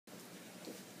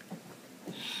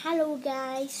Hello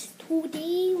guys,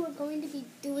 today we're going to be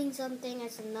doing something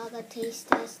as another taste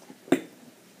test.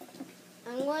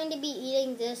 I'm going to be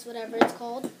eating this, whatever it's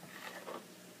called.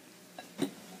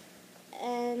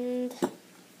 And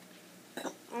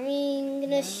I'm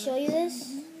going to show you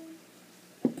this.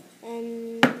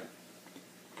 And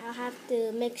I'll have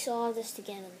to mix all this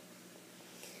together.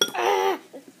 Oh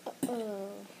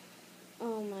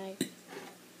my. It's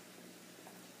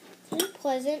really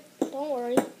pleasant, don't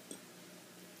worry.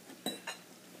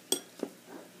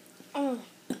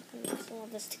 Mix all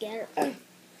this together.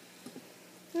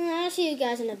 I'll see you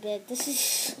guys in a bit.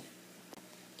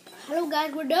 Hello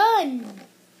guys, we're done.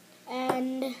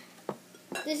 And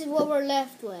this is what we're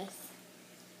left with.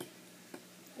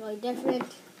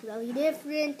 Really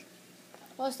different.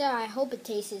 What's that? I hope it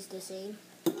tastes the same.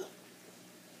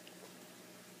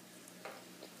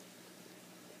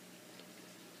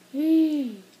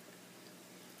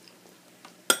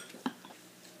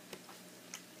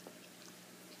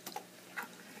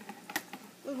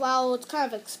 Wow, it's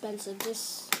kind of expensive.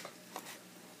 Just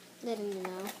letting you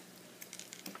know.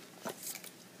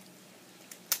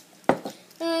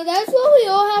 That's what we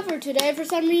all have for today for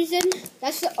some reason.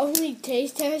 That's the only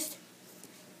taste test.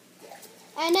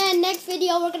 And then next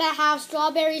video we're going to have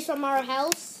strawberries from our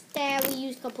house that we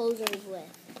use composers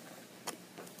with.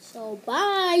 So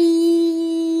bye!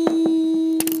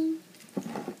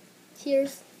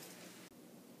 Cheers.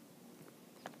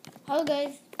 Hello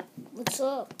guys, what's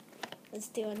up? Let's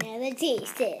do another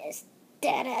taste test.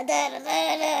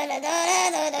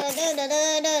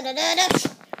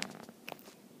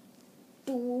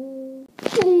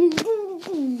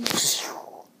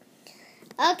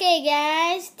 Okay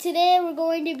guys, today we're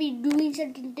going to be doing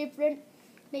something different.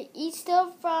 I eat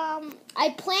stuff from...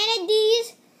 I planted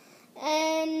these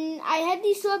and I had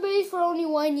these strawberries for only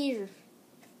 1 year.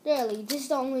 Really, this is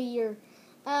the only year.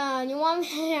 You want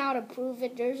me how to prove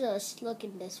it? There's a slug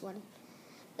in this one.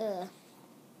 So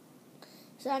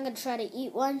I'm going to try to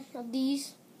eat one of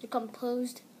these. They're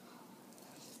composed.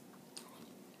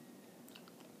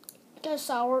 Kind of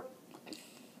sour.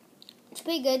 It's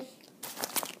pretty good.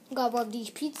 Got one of these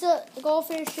pizza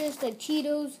goldfishes, like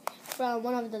Cheetos, from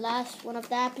one of the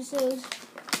episodes.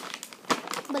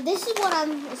 But this is what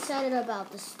I'm excited about,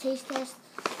 this taste test.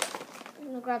 I'm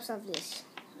going to grab some of this.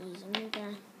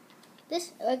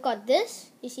 I got this.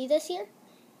 You see this here?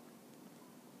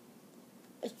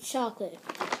 It's chocolate.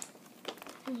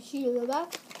 Let me see the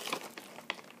back.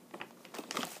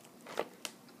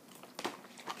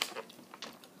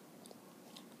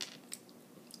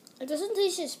 It doesn't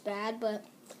taste as bad, but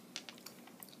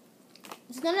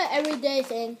it's not an everyday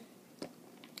thing.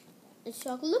 It's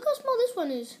chocolate. Look how small this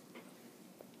one is.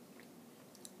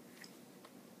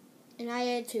 And I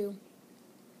ate 2.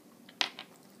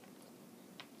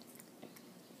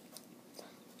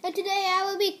 And today I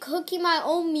will be cooking my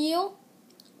own meal.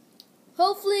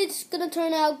 Hopefully it's going to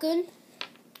turn out good.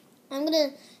 I'm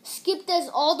going to skip this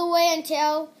all the way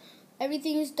until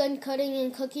everything is done cutting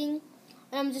and cooking.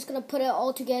 And I'm just going to put it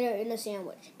all together in a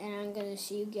sandwich. And I'm going to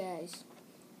see you guys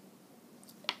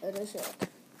in a sec.